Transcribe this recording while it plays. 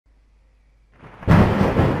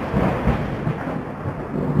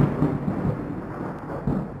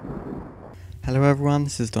Hello everyone,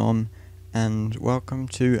 this is Dom, and welcome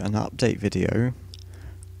to an update video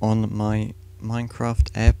on my Minecraft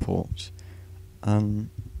airport.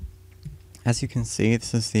 As you can see,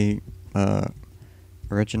 this is the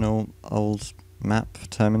original old map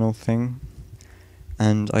terminal thing,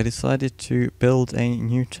 and I decided to build a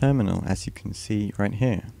new terminal, as you can see right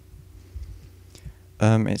here.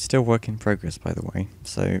 It's still work in progress, by the way,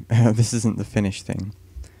 so this isn't the finished thing.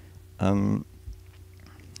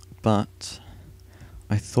 But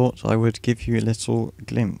I thought I would give you a little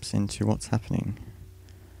glimpse into what's happening.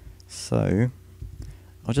 So,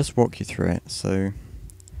 I'll just walk you through it. So,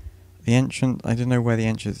 the entrance, I don't know where the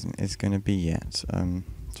entrance is going to be yet, to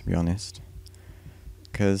be honest.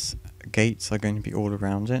 Because gates are going to be all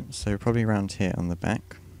around it, so probably around here on the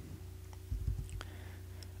back.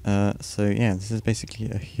 So yeah, this is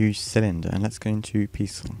basically a huge cylinder, and let's go into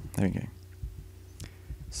peaceful. There we go.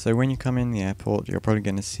 So when you come in the airport, you're probably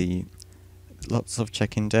going to see lots of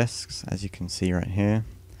check-in desks, as you can see right here.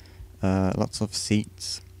 Lots of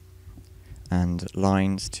seats and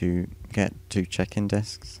lines to get to check-in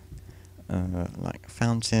desks. Like a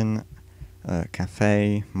fountain,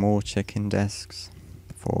 cafe, more check-in desks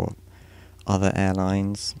for other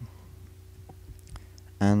airlines.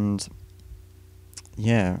 And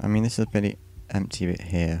yeah, I mean, this is a pretty empty bit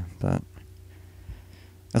here, but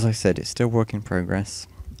as I said, it's still work in progress.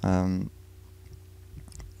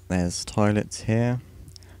 There's toilets here,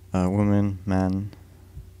 woman, man.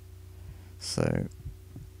 So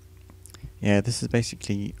yeah, this is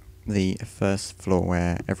basically the first floor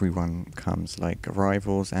where everyone comes, like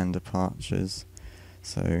arrivals and departures.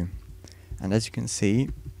 So, and as you can see,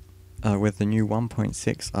 with the new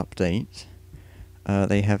 1.6 update,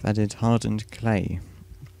 they have added hardened clay,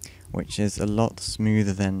 which is a lot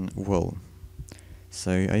smoother than wool.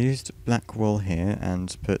 So I used black wool here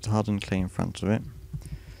and put hardened clay in front of it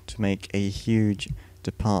to make a huge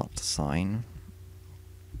depart sign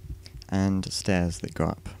and stairs that go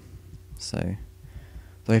up. So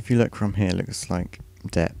if you look from here, it looks like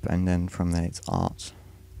depth, and then from there it's art.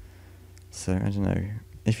 So I don't know,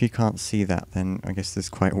 if you can't see that, then I guess it's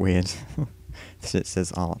quite weird that it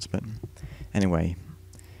says art, but anyway.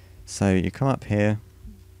 So you come up here,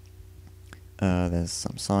 there's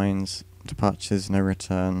some signs, departures, no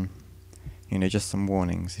return, you know, just some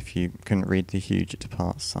warnings if you couldn't read the huge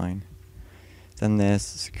depart sign. Then there's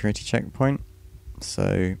security checkpoint,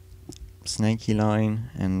 so snaky line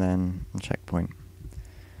and then checkpoint.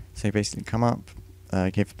 So you basically come up,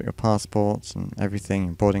 give your passports and everything,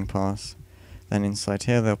 your boarding pass. Then inside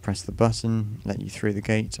here they'll press the button, let you through the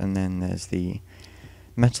gate, and then there's the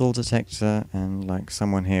metal detector, and like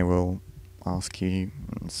someone here will ask you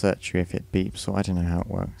and search you if it beeps, or I don't know how it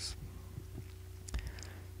works.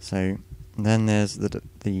 So then there's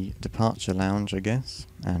the departure lounge, I guess,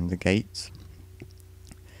 and the gates.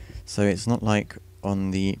 So it's not like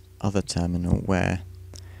on the other terminal where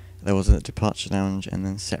there was a departure lounge and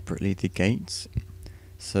then separately the gates.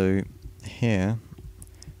 So here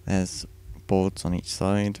there's boards on each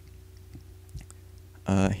side.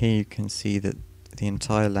 Here you can see that the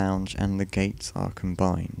entire lounge and the gates are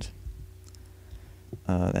combined.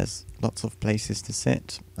 There's lots of places to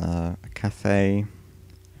sit, a cafe,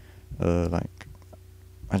 like,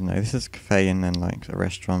 I don't know, this is a cafe and then like a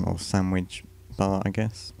restaurant or sandwich bar, I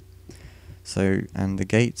guess. So, and the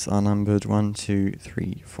gates are numbered 1, 2,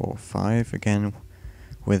 3, 4, 5, again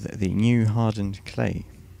with the new hardened clay.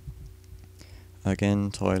 Again,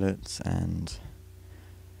 toilets and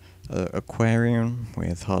aquarium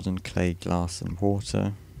with hardened clay, glass and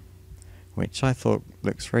water, which I thought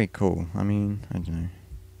looks very cool. I mean, I don't know.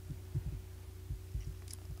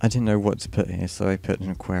 I didn't know what to put here, so I put an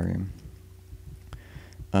aquarium.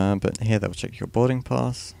 But here they'll check your boarding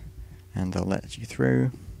pass, and they'll let you through.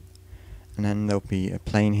 And then there'll be a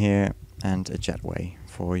plane here, and a jetway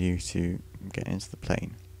for you to get into the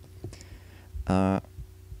plane. Now,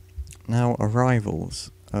 arrivals.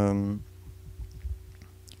 When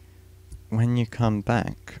you come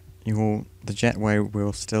back, the jetway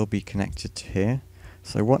will still be connected to here.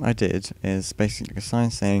 So what I did is basically a sign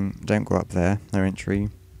saying, don't go up there, no entry.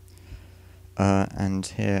 And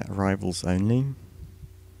here, arrivals only.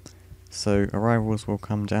 So arrivals will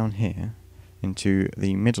come down here into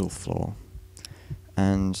the middle floor,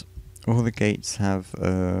 and all the gates have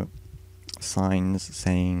signs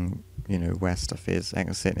saying, you know, where stuff is.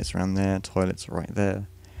 Exit is around there, toilets are right there.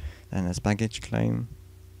 Then there's baggage claim.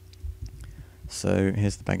 So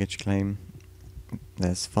here's the baggage claim.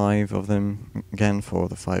 There's 5 of them, again for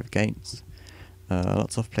the 5 gates.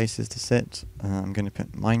 Lots of places to sit. I'm going to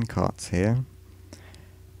put mine carts here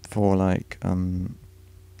for like,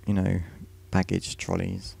 you know, baggage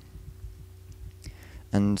trolleys.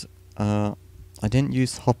 And I didn't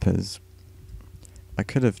use hoppers. I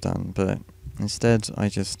could have done, but instead I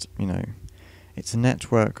just, it's a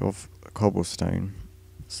network of cobblestone.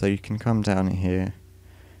 So you can come down here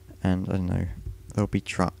and, I don't know, there'll be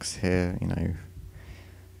trucks here,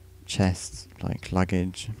 chests, like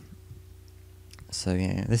luggage. So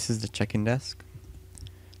yeah, this is the check-in desk.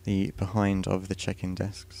 The behind of the check-in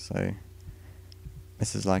desk, so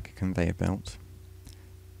this is like a conveyor belt.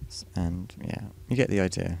 And yeah, you get the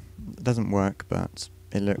idea. It doesn't work, but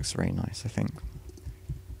it looks very nice, I think.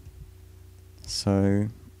 So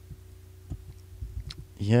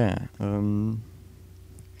yeah,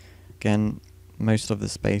 again, most of the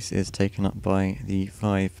space is taken up by the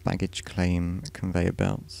 5 baggage claim conveyor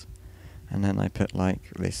belts. And then I put like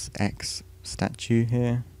this X statue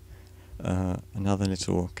here, another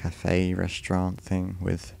little cafe restaurant thing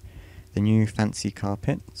with the new fancy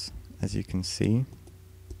carpets, as you can see.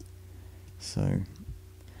 So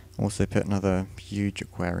also put another huge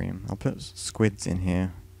aquarium. I'll put squids in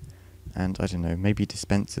here, and I don't know, maybe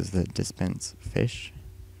dispensers that dispense fish,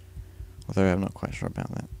 although I'm not quite sure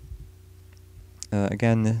about that.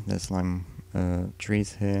 Again, there's lime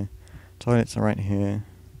trees here. Toilets are right here.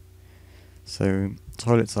 So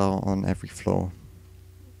toilets are on every floor,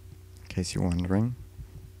 in case you're wondering.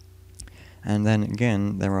 And then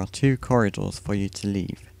again, there are 2 corridors for you to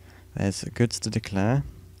leave. There's goods to declare,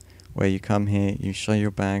 where you come here, you show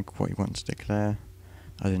your bag, what you want to declare.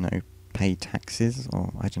 I don't know, pay taxes,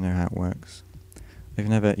 or I don't know how it works. I've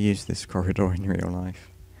never used this corridor in real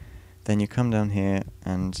life. Then you come down here,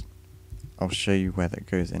 and I'll show you where that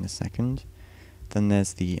goes in a second. Then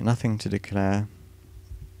there's the nothing to declare,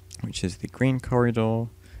 which is the green corridor.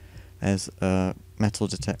 There's a metal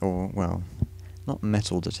detector, or well, not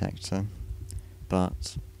metal detector,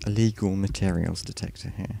 but illegal materials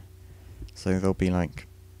detector here. So there'll be like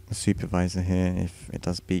a supervisor here if it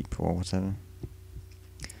does beep or whatever.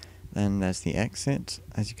 Then there's the exit.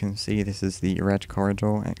 As you can see, this is the red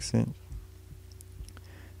corridor exit.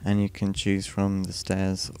 And you can choose from the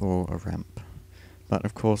stairs or a ramp. But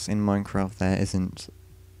of course in Minecraft there isn't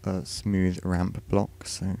a smooth ramp block,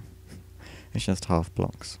 so it's just half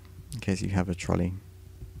blocks, in case you have a trolley.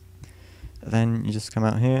 Then you just come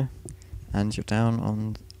out here, and you're down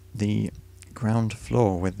on the ground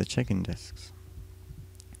floor with the check-in desks.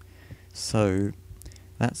 So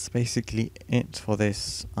that's basically it for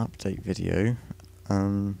this update video.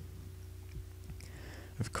 Of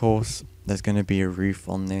course, there's going to be a roof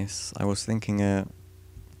on this. I was thinking a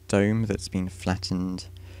dome that's been flattened.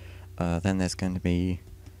 Then there's going to be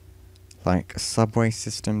like a subway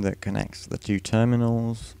system that connects the 2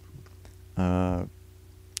 terminals. The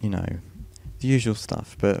usual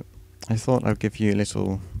stuff, but I thought I'd give you a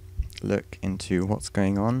little look into what's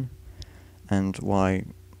going on and why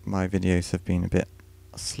my videos have been a bit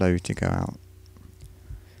slow to go out.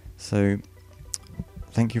 So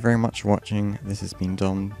thank you very much for watching. This has been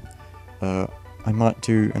Dom. I might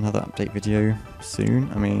do another update video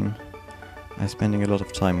soon. I mean, I'm spending a lot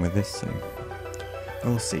of time with this, so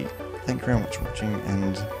we'll see. Thank you very much for watching,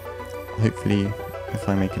 and hopefully if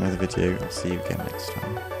I make another video I'll see you again next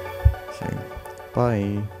time. So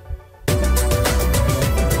bye.